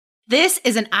This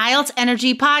is an IELTS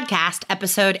Energy Podcast,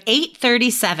 episode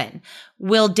 837.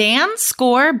 Will Dan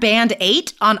score Band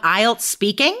 8 on IELTS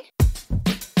speaking?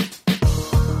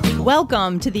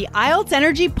 Welcome to the IELTS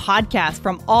Energy Podcast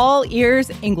from All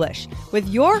Ears English with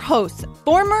your hosts,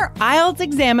 former IELTS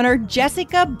examiner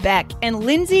Jessica Beck and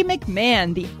Lindsay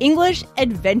McMahon, the English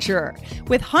adventurer.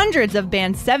 With hundreds of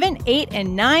Band 7, 8,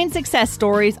 and 9 success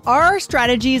stories, our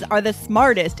strategies are the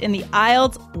smartest in the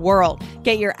IELTS world.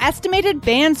 Get your estimated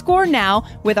band score now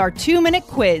with our 2-minute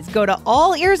quiz. Go to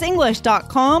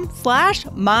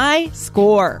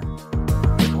allearsenglish.com/myscore.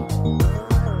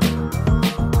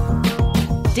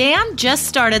 Dan just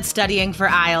started studying for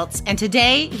IELTS, and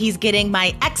today he's getting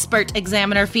my expert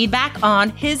examiner feedback on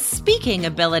his speaking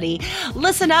ability.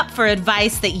 Listen up for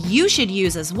advice that you should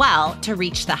use as well to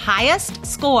reach the highest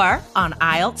score on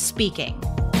IELTS speaking.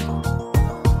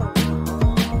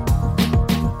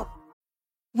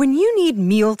 When you need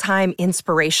mealtime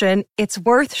inspiration, it's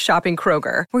worth shopping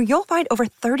Kroger, where you'll find over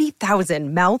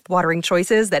 30,000 mouth-watering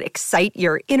choices that excite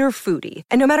your inner foodie.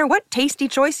 And no matter what tasty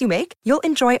choice you make, you'll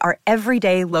enjoy our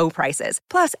everyday low prices,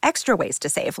 plus extra ways to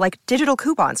save, like digital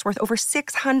coupons worth over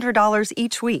 $600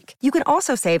 each week. You can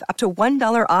also save up to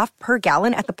 $1 off per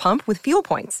gallon at the pump with fuel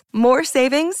points. More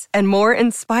savings and more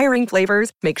inspiring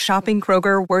flavors make shopping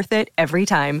Kroger worth it every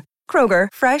time. Kroger,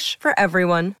 fresh for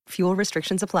everyone. Fuel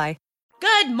restrictions apply.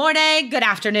 Good morning, good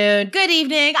afternoon, good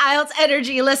evening, IELTS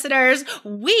Energy listeners.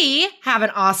 We have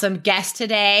an awesome guest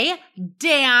today.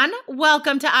 Dan,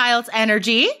 welcome to IELTS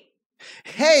Energy.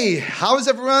 Hey, how's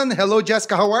everyone? Hello,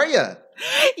 Jessica. How are you?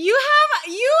 You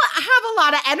have a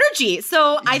lot of energy,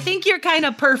 so I think you're kind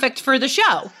of perfect for the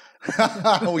show.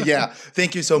 Oh, yeah.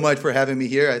 Thank you so much for having me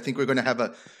here. I think we're going to have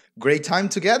a great time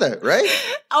together, right?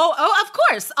 Oh, of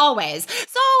course, always.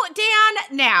 So, Dan,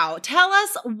 now tell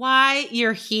us why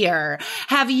you're here.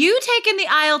 Have you taken the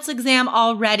IELTS exam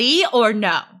already or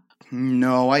no?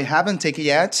 No, I haven't taken it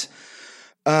yet.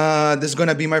 This is going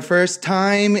to be my first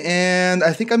time, and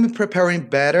I think I'm preparing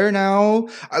better now.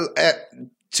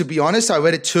 To be honest, I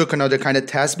already took another kind of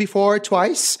test before,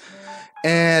 twice.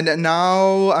 And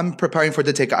now I'm preparing for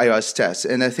the Take IELTS test.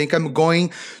 And I think I'm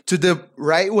going to the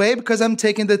right way because I'm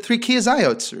taking the 3 keys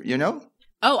IELTS, you know?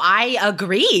 Oh, I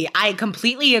agree. I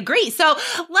completely agree. So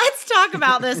let's talk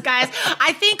about this, guys.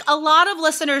 I think a lot of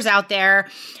listeners out there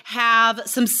have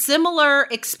some similar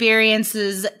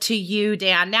experiences to you,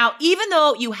 Dan. Now, even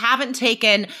though you haven't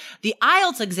taken the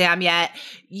IELTS exam yet,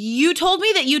 you told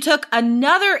me that you took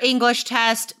another English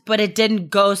test, but it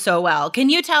didn't go so well. Can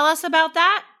you tell us about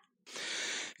that?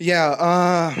 Yeah,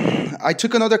 I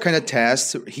took another kind of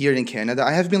test here in Canada.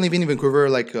 I have been living in Vancouver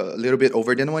like a little bit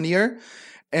over than 1 year.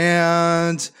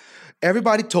 And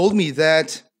everybody told me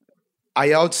that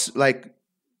IELTS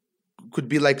could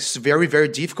be very, very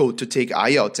difficult to take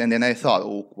IELTS. And then I thought,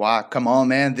 oh, wow, come on,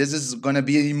 man, this is going to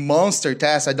be a monster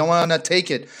test. I don't want to take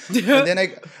it. And then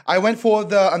I went for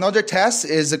another test,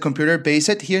 is a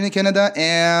computer-based here in Canada.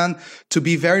 And to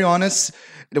be very honest,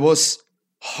 it was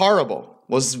horrible.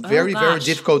 Was very, very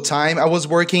difficult time. I was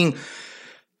working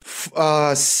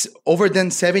over than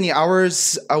 70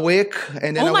 hours a week.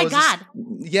 And then God.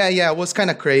 It was kind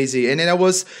of crazy. And then it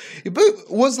was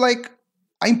like,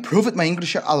 I improved my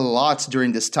English a lot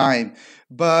during this time,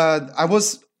 but I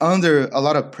was under a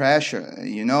lot of pressure,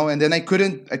 you know, and then I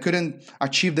couldn't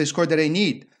achieve the score that I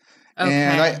need.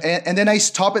 Okay. And then I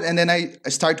stopped it, and then I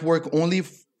start work only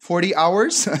 40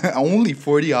 hours, only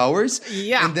 40 hours.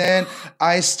 Yeah. And then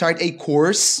I start a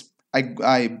course.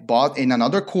 I bought in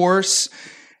another course,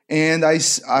 and I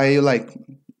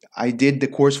did the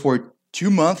course for 2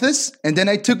 months, and then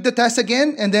I took the test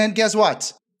again, and then guess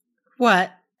what?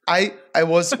 What? I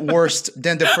was worse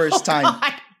than the first time.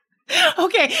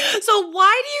 Okay, so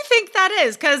why do you think that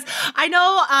is? Because I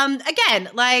know, again,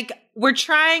 we're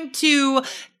trying to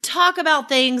talk about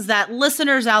things that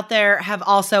listeners out there have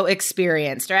also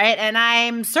experienced, right? And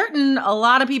I'm certain a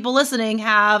lot of people listening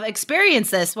have experienced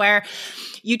this, where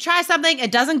you try something,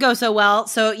 it doesn't go so well,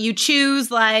 so you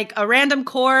choose a random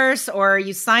course or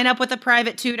you sign up with a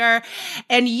private tutor,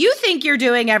 and you think you're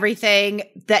doing everything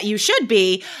that you should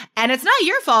be, and it's not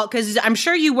your fault because I'm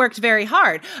sure you worked very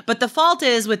hard, but the fault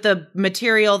is with the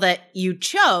material that you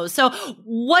chose. So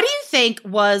what do you think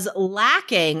was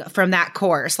lacking from that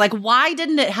course? Why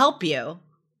didn't it help you?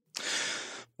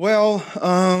 Well,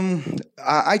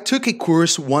 I took a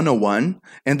course 101,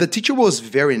 and the teacher was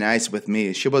very nice with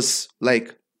me. She was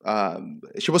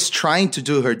she was trying to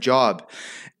do her job,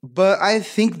 but I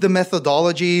think the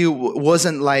methodology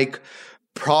wasn't wasn't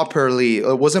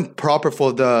proper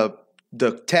for the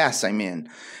test, I mean.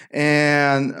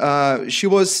 And she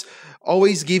was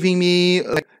always giving me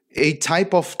a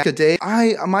type of a day.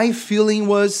 My feeling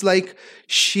was like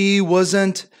she was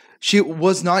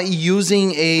not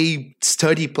using a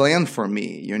study plan for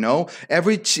me, you know?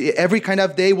 Every kind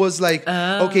of day was like,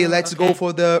 okay, let's go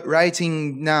for the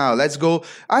writing now. Let's go.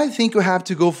 I think you have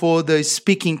to go for the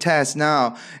speaking test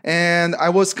now. And I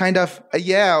was kind of,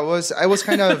 I was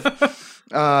kind of,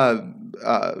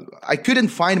 I couldn't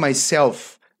find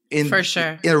myself for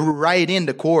sure. Right in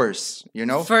the course, you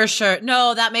know? For sure.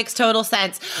 No, that makes total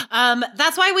sense.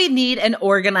 That's why we need an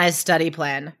organized study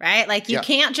plan, right? Like you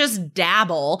can't just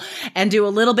dabble and do a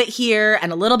little bit here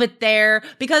and a little bit there,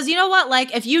 because you know what?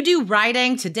 Like if you do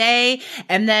writing today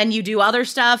and then you do other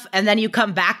stuff and then you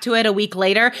come back to it a week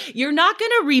later, you're not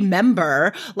going to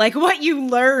remember like what you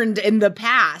learned in the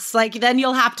past. Like then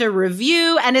you'll have to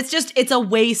review, and it's a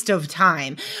waste of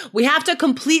time. We have to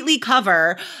completely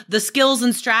cover the skills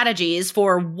and strategies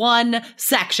for one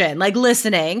section, like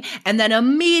listening, and then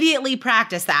immediately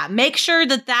practice that. Make sure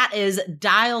that is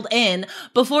dialed in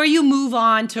before you move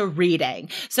on to reading.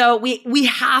 So we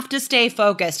have to stay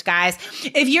focused, guys.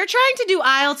 If you're trying to do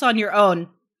IELTS on your own,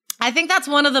 I think that's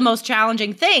one of the most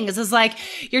challenging things is like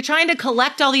you're trying to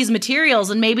collect all these materials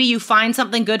and maybe you find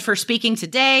something good for speaking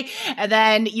today and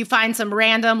then you find some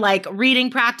random like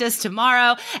reading practice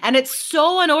tomorrow, and it's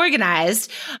so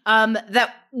unorganized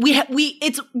that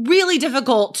it's really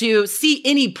difficult to see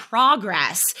any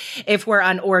progress if we're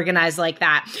unorganized like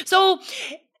that. So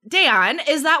Dan,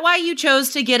 is that why you chose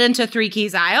to get into Three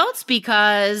Keys IELTS?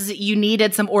 Because you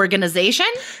needed some organization?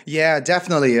 Yeah,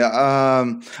 definitely.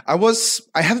 I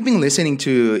have been listening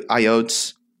to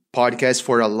IELTS podcast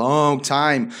for a long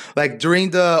time. Like during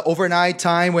the overnight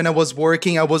time when I was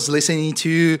working, I was listening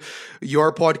to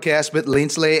your podcast with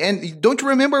Lindsley. And don't you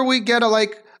remember we get an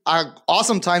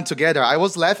awesome time together? I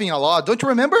was laughing a lot. Don't you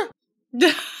remember?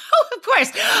 Of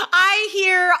course. I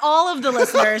hear all of the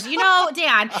listeners. You know,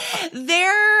 Dan,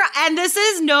 and this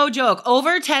is no joke,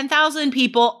 over 10,000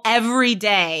 people every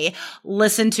day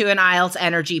listen to an IELTS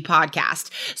Energy podcast.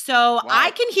 So wow.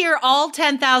 I can hear all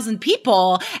 10,000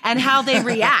 people and how they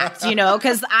react, you know,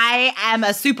 because I am a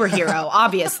superhero,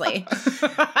 obviously.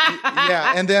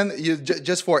 Yeah. And then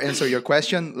just for answer your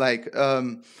question,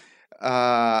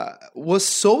 was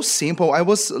so simple. I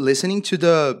was listening to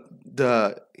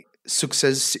the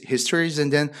success histories,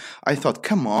 and then I thought,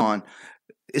 come on,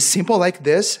 it's simple like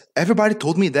this. Everybody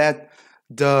told me that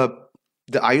the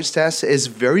IELTS test is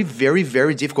very, very,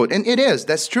 very difficult, and it is.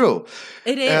 That's true.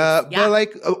 It is. But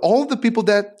all the people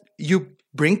that you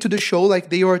bring to the show, like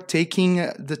they are taking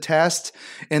the test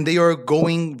and they are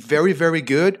going very, very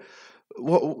good.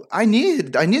 Well, I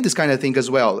need this kind of thing as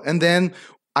well. And then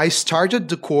I started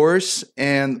the course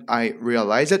and I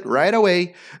realized it right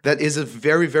away that is a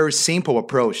very, very simple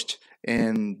approach.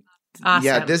 And awesome.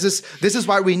 Yeah, this is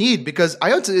what we need, because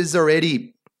IELTS is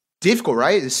already difficult,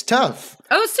 right? It's tough.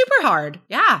 Oh, it's super hard.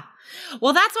 Yeah.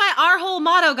 Well, that's why our whole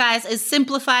motto, guys, is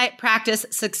simplify, practice,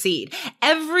 succeed.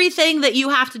 Everything that you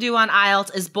have to do on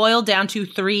IELTS is boiled down to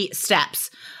 3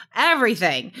 steps.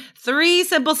 Everything. 3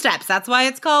 simple steps. That's why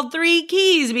it's called 3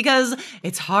 keys, because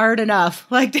it's hard enough,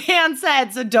 like Dan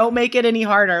said, so don't make it any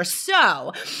harder.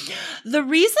 So the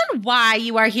reason why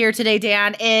you are here today,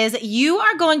 Dan, is you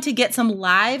are going to get some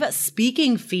live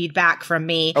speaking feedback from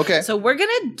me. Okay. So we're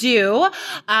going to do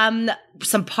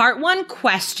some part 1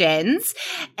 questions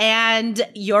and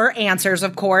your answers,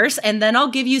 of course, and then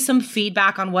I'll give you some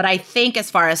feedback on what I think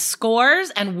as far as scores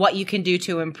and what you can do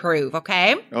to improve,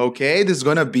 okay? Okay, this is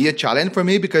going to be a challenge for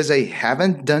me because I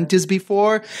haven't done this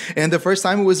before, and the first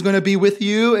time it was going to be with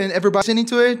you and everybody listening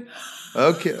to it.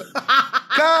 Okay.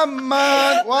 Come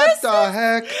on, what the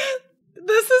heck?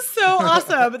 This is so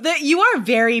awesome. You are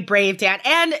very brave, Dan.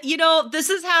 And, you know, this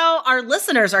is how our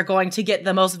listeners are going to get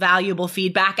the most valuable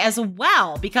feedback as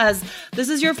well, because this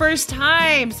is your first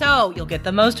time. So you'll get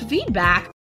the most feedback.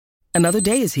 Another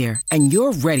day is here and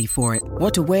you're ready for it.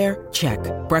 What to wear? Check.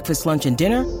 Breakfast, lunch, and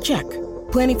dinner? Check.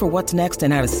 Planning for what's next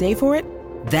and how to save for it?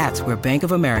 That's where Bank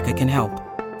of America can help.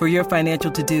 For your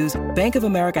financial to-dos, Bank of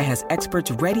America has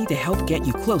experts ready to help get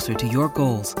you closer to your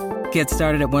goals. Get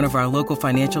started at one of our local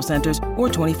financial centers or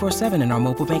 24/7 in our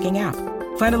mobile banking app.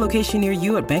 Find a location near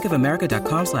you at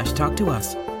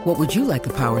bankofamerica.com/talktous. What would you like the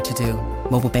power to do?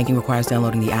 Mobile banking requires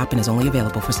downloading the app and is only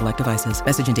available for select devices.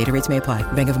 Message and data rates may apply.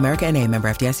 Bank of America NA, member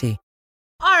FDIC.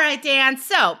 All right, Dan.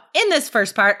 So in this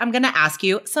first part, I'm going to ask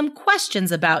you some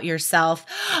questions about yourself.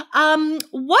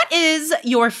 What is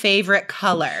your favorite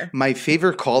color? My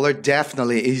favorite color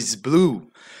definitely is blue.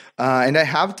 And I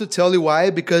have to tell you why,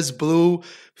 because blue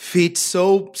fits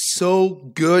so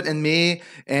good in me,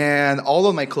 and all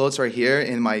of my clothes are here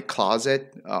in my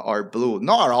closet are blue.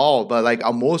 Not all, but like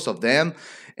most of them.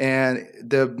 And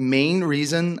the main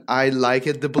reason I like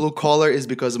it, the blue color, is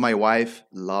because my wife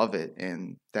love it.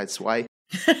 And that's why.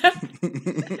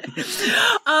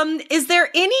 Is there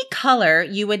any color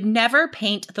you would never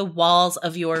paint the walls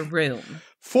of your room?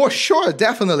 For sure,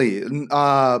 definitely.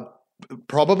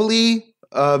 Probably,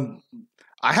 I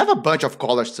have a bunch of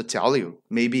colors to tell you.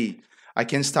 Maybe I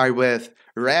can start with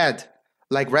red.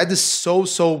 Like red is so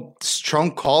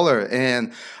strong color.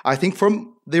 And I think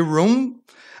from the room,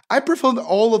 I prefer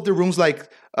all of the rooms like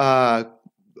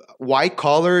white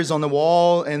colors on the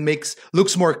wall and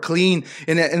looks more clean.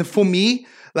 And for me,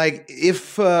 like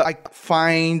if I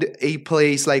find a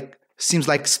place like seems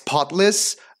like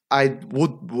spotless, I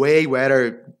would way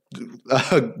rather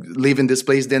live in this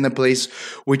place than a place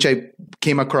which I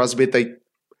came across with a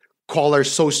color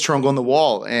so strong on the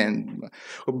wall. And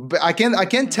I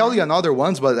can't tell you another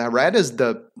ones, but red is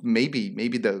the maybe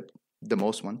the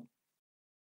most one.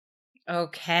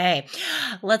 Okay,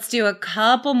 let's do a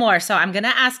couple more. So I'm going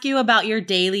to ask you about your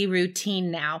daily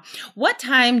routine now. What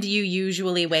time do you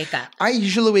usually wake up? I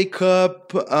usually wake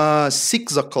up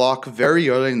 6 o'clock very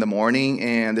early in the morning,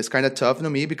 and it's kind of tough to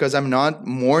me because I'm not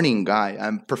morning guy.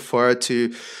 I prefer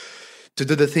to do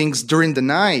the things during the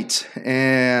night,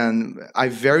 and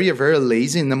I'm very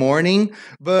lazy in the morning.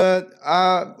 But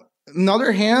on the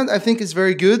other hand, I think it's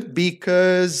very good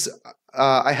because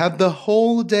I have the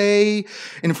whole day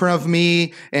in front of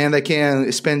me, and I can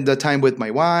spend the time with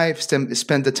my wife, spend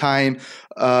the time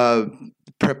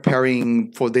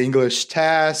preparing for the English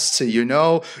test,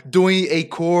 doing a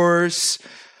course.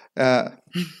 That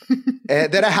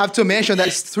I have to mention,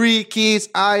 that's 3 keys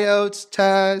IELTS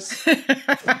test.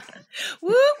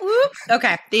 Whoop, whoop.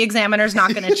 Okay, the examiner's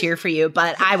not going to cheer for you,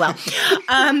 but I will.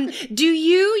 Do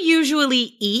you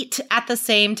usually eat at the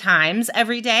same times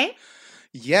every day?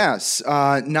 Yes,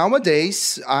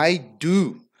 nowadays I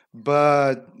do,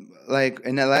 but like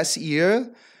in the last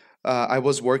year, I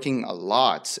was working a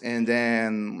lot, and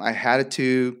then I had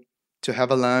to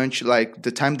have a lunch like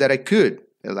the time that I could,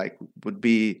 like would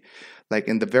be like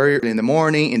in the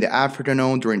morning, in the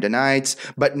afternoon, during the nights.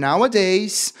 But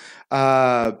nowadays,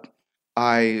 I'm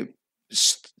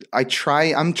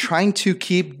trying to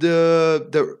keep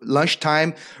the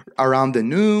lunchtime around the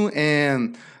noon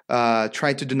and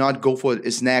try to do not go for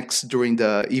snacks during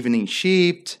the evening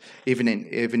shift,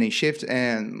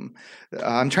 and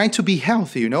I'm trying to be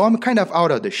healthy. I'm kind of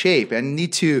out of the shape and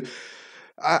need to.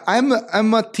 I'm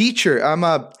a teacher. I'm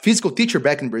a physical teacher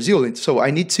back in Brazil, and so I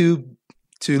need to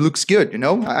look good.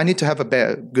 I need to have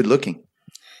good looking.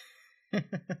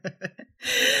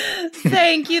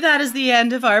 Thank you. That is the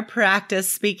end of our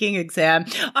practice speaking exam.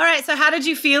 All right. So how did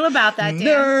you feel about that, Dan?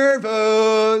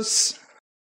 Nervous.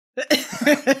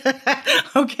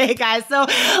 Okay, guys. So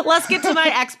let's get to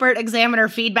my expert examiner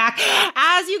feedback.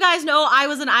 As you guys know, I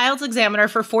was an IELTS examiner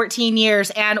for 14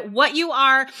 years. And what you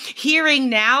are hearing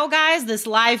now, guys, this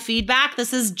live feedback,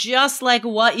 this is just like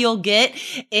what you'll get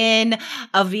in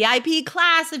a VIP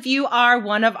class if you are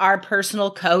one of our personal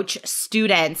coach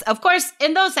students. Of course,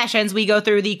 in those sessions, we go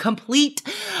through the complete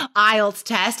IELTS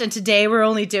test. And today we're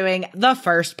only doing the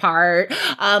first part,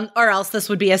 or else this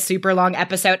would be a super long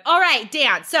episode. All right,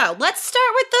 Dan. So let's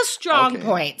start with the strong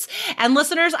points. And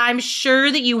listeners, I'm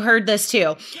sure that you heard this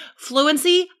too.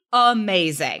 Fluency,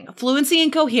 amazing. Fluency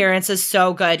and coherence is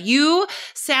so good. You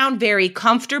sound very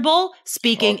comfortable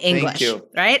speaking English,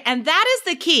 right? And that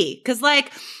is the key. Because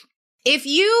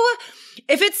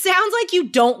if it sounds like you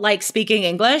don't like speaking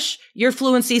English, your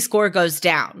fluency score goes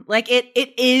down. Like it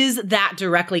is that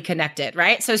directly connected,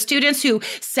 right? So students who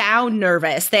sound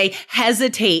nervous, they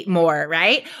hesitate more,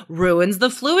 right? Ruins the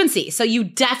fluency. So you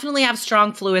definitely have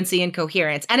strong fluency and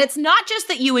coherence. And it's not just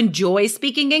that you enjoy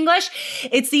speaking English.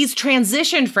 It's these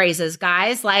transition phrases,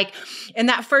 guys. Like in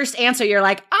that first answer, you're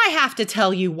like, I have to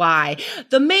tell you why.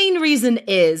 The main reason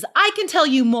is I can tell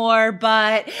you more,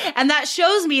 and that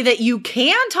shows me that you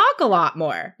can talk a lot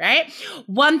more, right?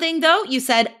 One thing though, you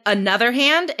said another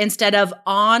hand instead of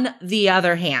on the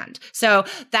other hand. So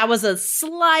that was a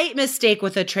slight mistake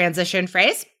with a transition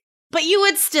phrase, but you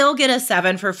would still get a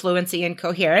 7 for fluency and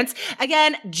coherence.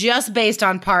 Again, just based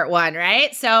on part 1,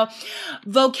 right? So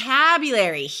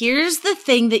vocabulary, here's the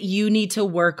thing that you need to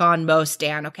work on most,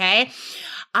 Dan, okay?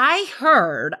 I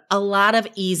heard a lot of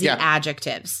easy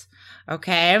adjectives.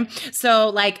 Okay. So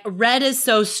like red is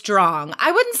so strong.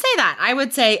 I wouldn't say that. I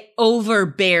would say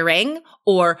overbearing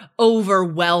or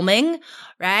overwhelming,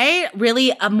 right?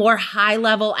 Really a more high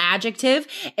level adjective.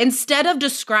 Instead of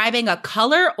describing a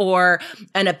color or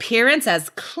an appearance as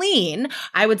clean,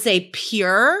 I would say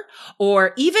pure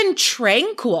or even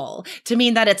tranquil to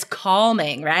mean that it's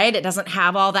calming, right? It doesn't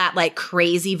have all that like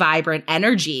crazy vibrant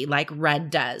energy like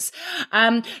red does.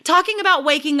 Talking about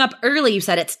waking up early, you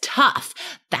said it's tough.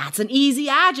 That's an easy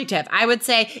adjective. I would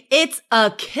say it's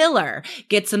a killer.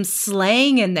 Get some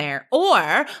slang in there,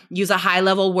 or use a high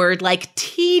level word like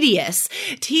tedious.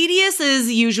 Tedious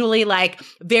is usually like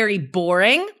very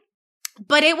boring,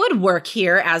 but it would work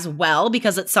here as well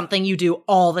because it's something you do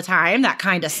all the time. That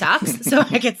kind of sucks. So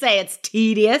I could say it's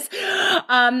tedious.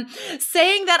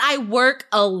 Saying that I work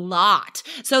a lot.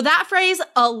 So that phrase,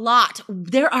 a lot,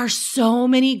 there are so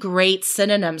many great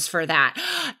synonyms for that.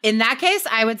 In that case,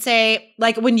 I would say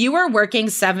like when you are working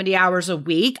 70 hours a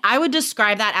week, I would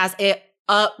describe that as a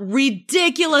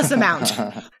ridiculous amount.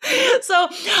 So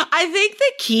I think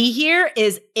the key here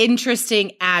is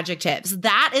interesting adjectives.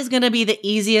 That is going to be the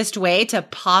easiest way to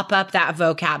pop up that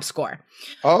vocab score.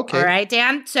 Okay. All right,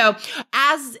 Dan. So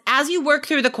as you work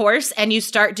through the course and you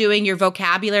start doing your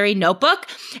vocabulary notebook,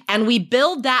 and we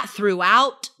build that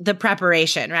throughout the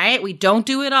preparation, right? We don't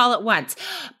do it all at once,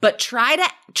 but try to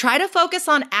focus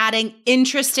on adding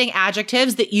interesting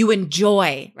adjectives that you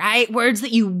enjoy, right? Words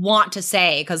that you want to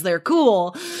say because they're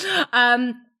cool.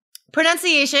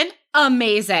 Pronunciation,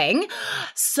 amazing.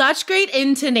 Such great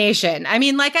intonation. I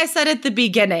mean, like I said at the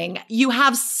beginning, you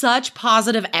have such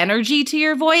positive energy to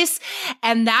your voice,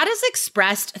 and that is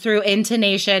expressed through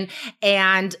intonation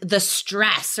and the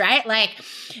stress, right? Like,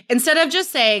 instead of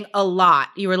just saying a lot,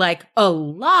 you were like, a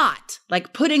lot.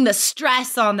 Like, putting the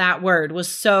stress on that word was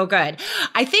so good.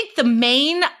 I think the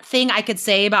main thing I could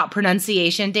say about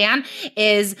pronunciation, Dan,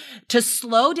 is to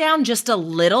slow down just a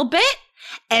little bit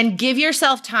and give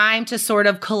yourself time to sort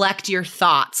of collect your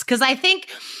thoughts. Because I think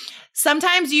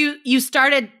sometimes you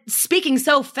started speaking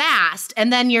so fast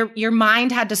and then your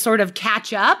mind had to sort of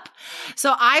catch up.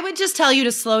 So I would just tell you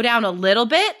to slow down a little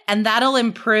bit, and that'll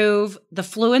improve the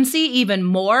fluency even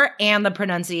more and the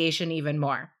pronunciation even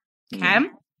more. Okay?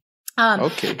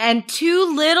 Okay. And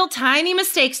two little tiny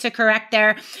mistakes to correct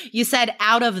there. You said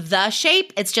out of the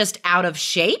shape. It's just out of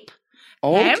shape.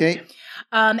 Okay.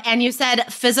 And you said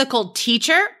physical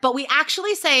teacher, but we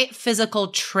actually say physical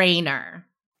trainer.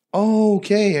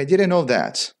 Okay, I didn't know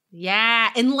that. Yeah,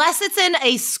 unless it's in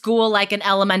a school like an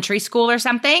elementary school or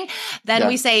something, then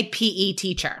we say PE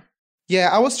teacher. Yeah,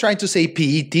 I was trying to say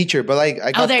PE teacher, but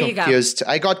I got confused.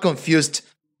 I got confused.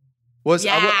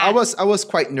 I was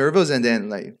quite nervous, and then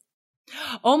like,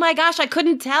 oh my gosh, I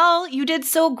couldn't tell. You did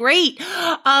so great.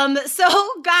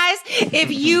 So guys,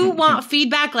 if you want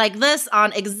feedback like this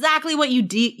on exactly what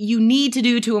you need to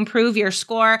do to improve your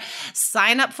score,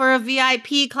 sign up for a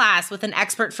VIP class with an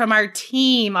expert from our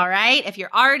team, all right? If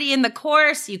you're already in the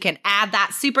course, you can add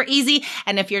that super easy.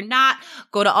 And if you're not,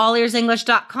 go to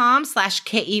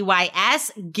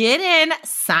allearsenglish.com/KEYS, get in,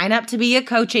 sign up to be a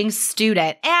coaching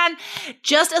student. And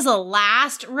just as a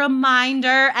last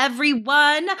reminder,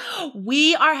 everyone,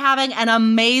 we are having an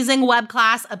amazing web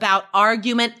class about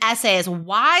argument essays,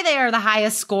 why they are the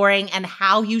highest scoring and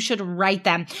how you should write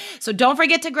them. So don't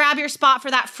forget to grab your spot for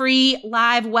that free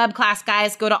live web class,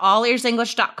 guys. Go to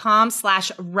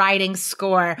allearsenglish.com/writing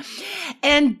score.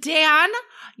 And Dan,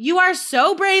 you are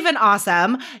so brave and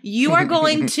awesome. You are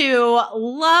going to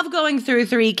love going through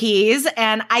 3 keys,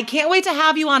 and I can't wait to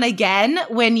have you on again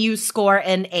when you score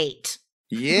an 8.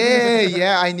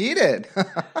 Yeah, I need it.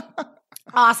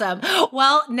 Awesome.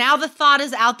 Well, now the thought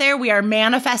is out there. We are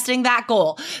manifesting that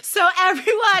goal. So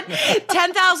everyone,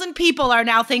 10,000 people are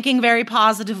now thinking very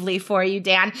positively for you,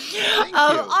 Dan. Thank you.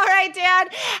 All right, Dan.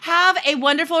 Have a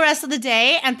wonderful rest of the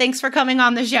day, and thanks for coming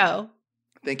on the show.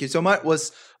 Thank you so much. It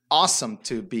was awesome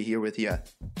to be here with you.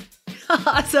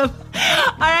 Awesome.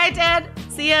 All right, Dan.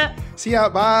 See ya. See ya.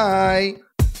 Bye.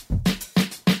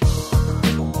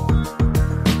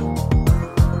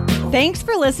 Thanks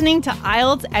for listening to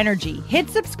IELTS Energy. Hit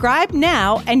subscribe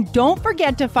now, and don't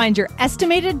forget to find your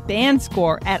estimated band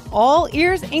score at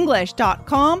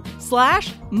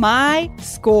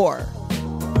allearsenglish.com/myscore.